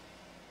 boys.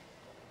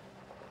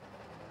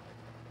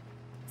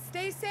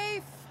 Stay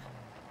safe!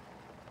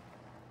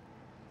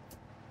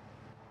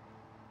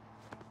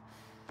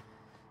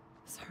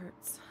 This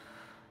hurts.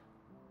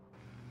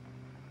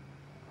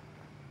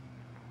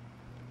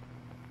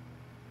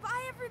 Bye,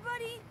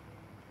 everybody!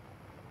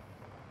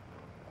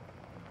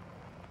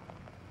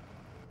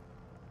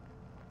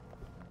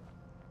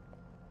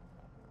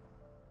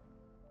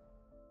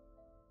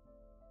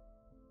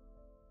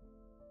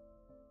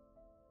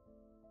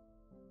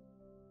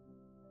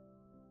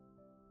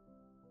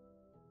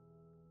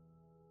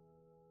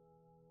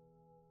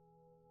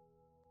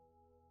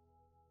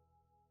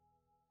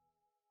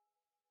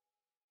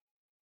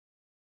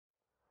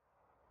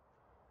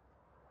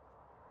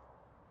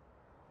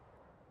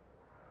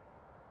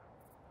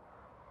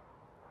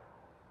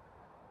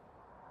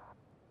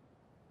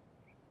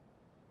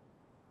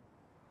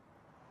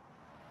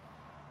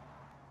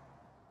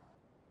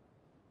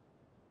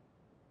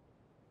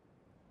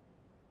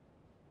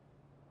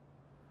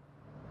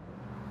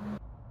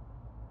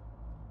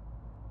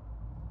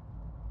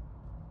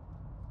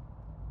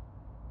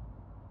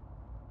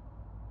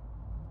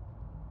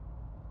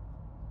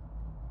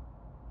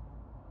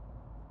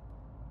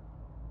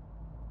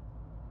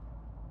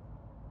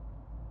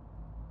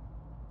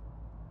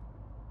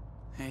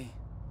 Hey.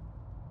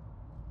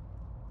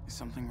 Is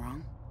something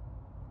wrong?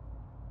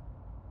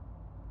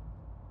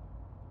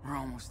 We're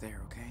almost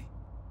there, okay?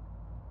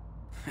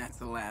 That's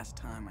the last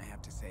time I have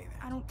to say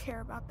that. I don't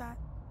care about that.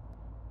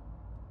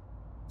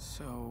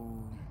 So...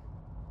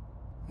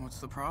 what's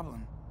the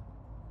problem?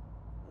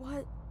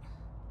 What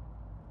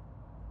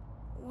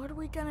are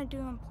we gonna do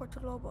in Puerto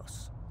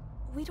Lobos?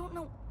 We don't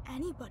know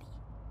anybody.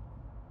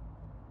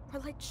 We're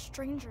like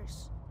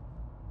strangers.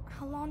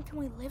 How long can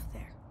we live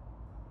there?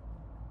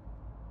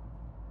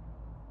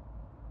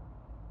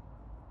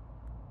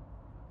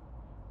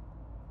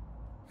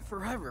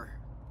 Forever.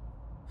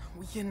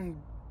 We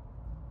can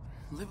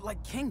live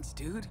like kings,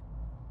 dude.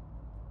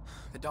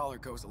 The dollar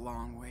goes a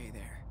long way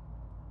there.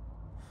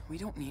 We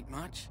don't need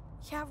much.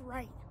 Yeah,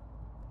 right.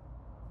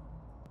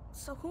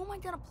 So who am I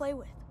gonna play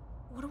with?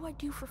 What do I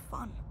do for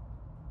fun?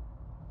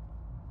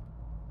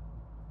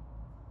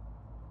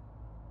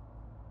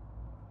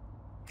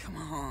 Come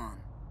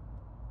on.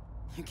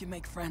 You can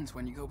make friends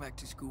when you go back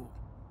to school.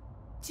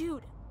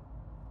 Dude,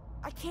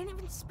 I can't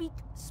even speak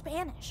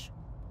Spanish.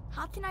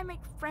 How can I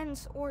make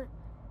friends or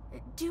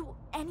do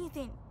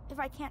anything if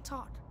I can't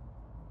talk?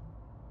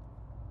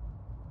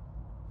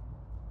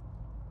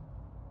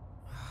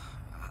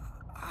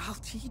 I'll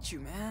teach you,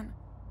 man.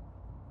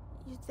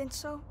 You think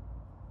so?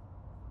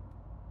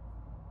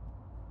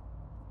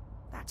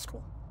 That's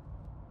cool.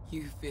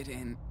 You fit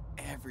in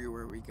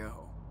everywhere we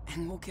go.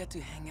 And we'll get to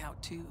hang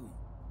out too.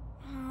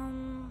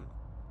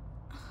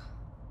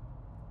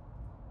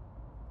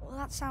 Well,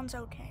 that sounds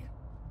okay.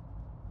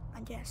 I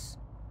guess.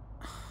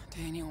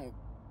 Daniel...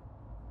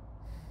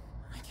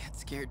 I get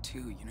scared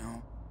too, you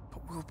know?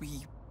 But we'll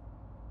be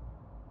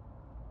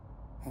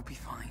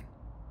fine.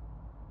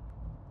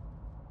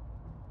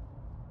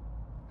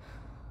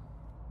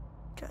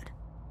 Good.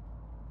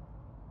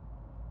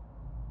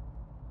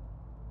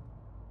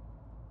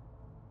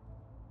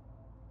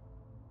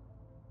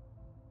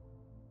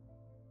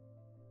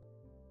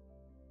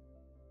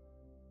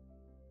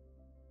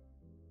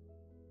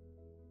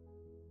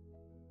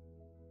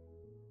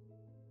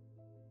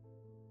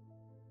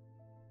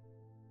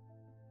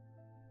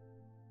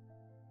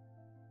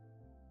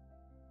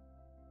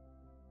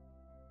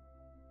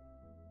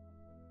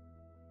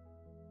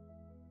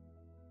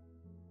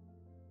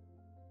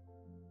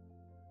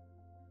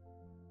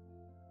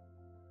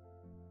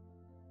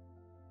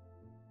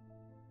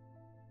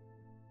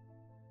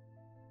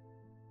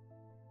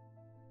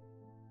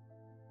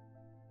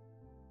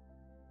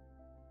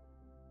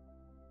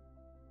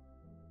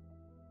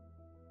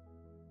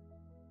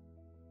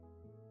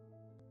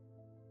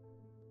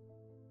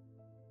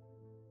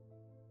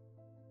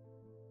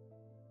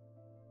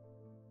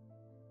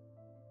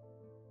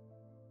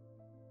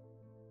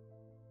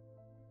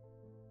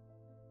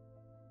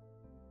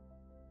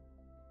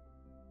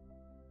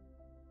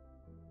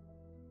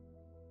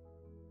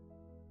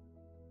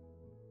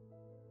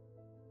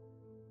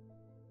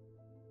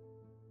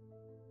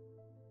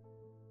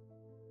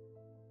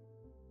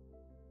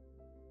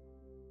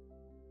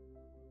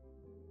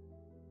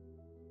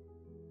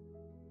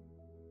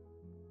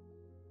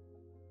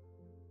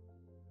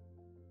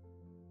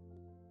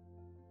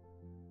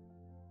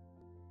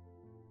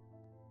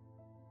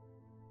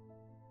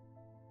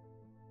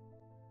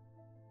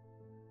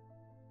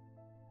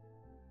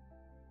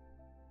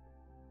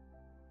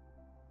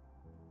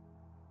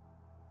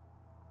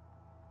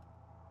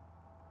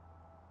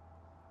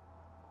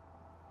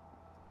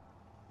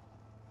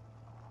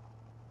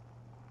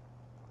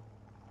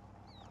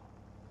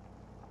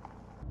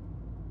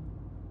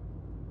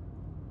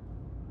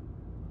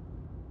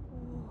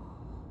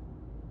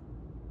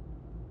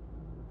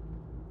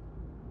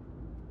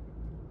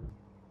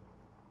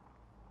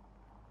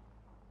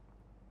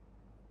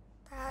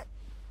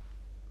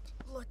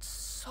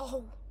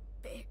 so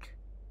big.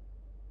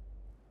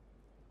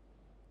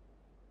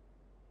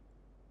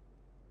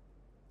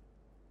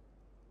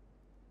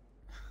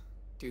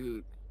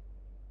 Dude,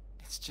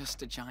 it's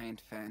just a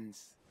giant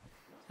fence.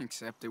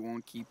 Except it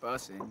won't keep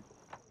us in.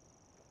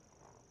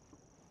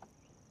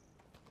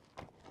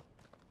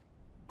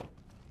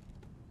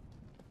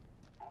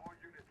 All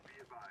units be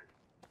advised.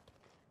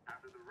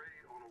 After the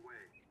raid on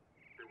Away,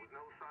 there was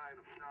no sign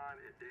of Sean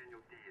and Daniel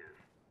Diaz.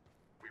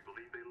 We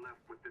believe they left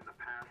within the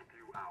past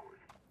few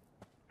hours.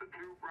 The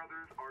two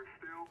brothers are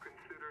still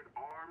considered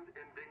armed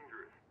and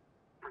dangerous.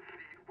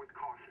 Proceed with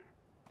caution.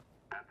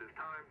 At this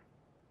time,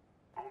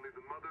 only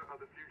the mother of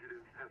the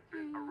fugitives has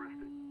been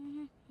arrested.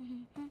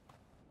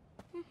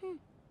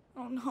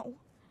 Oh no.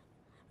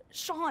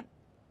 Sean,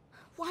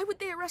 why would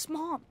they arrest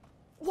Mom?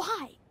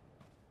 Why?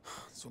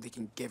 So they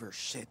can give her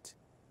shit.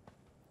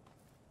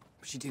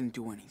 But she didn't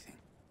do anything.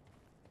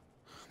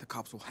 The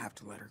cops will have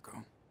to let her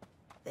go.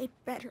 They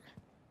better.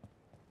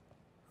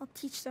 I'll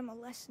teach them a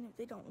lesson if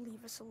they don't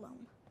leave us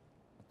alone.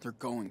 They're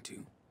going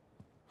to.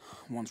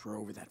 Once we're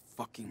over that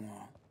fucking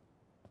wall.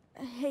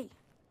 Hey.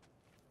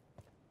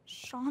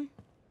 Sean?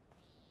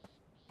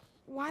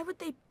 Why would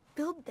they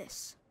build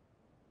this?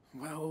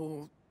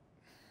 Well,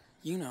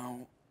 you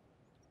know,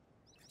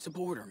 it's a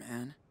border,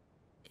 man.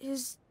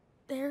 Is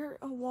there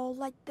a wall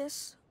like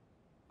this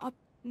up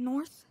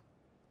north?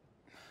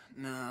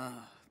 Nah,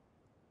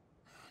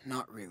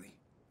 not really.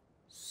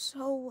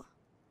 So,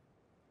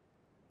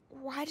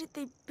 why did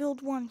they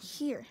build one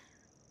here?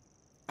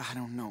 I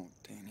don't know,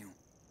 Daniel.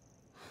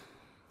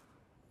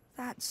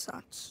 That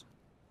sucks.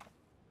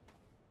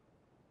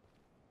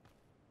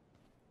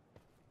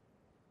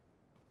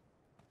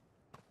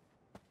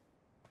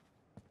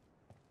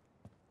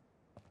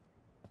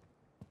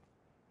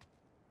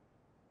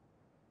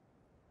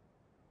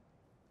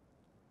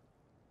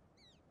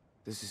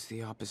 This is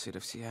the opposite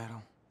of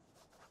Seattle.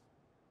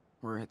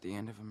 We're at the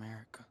end of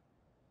America.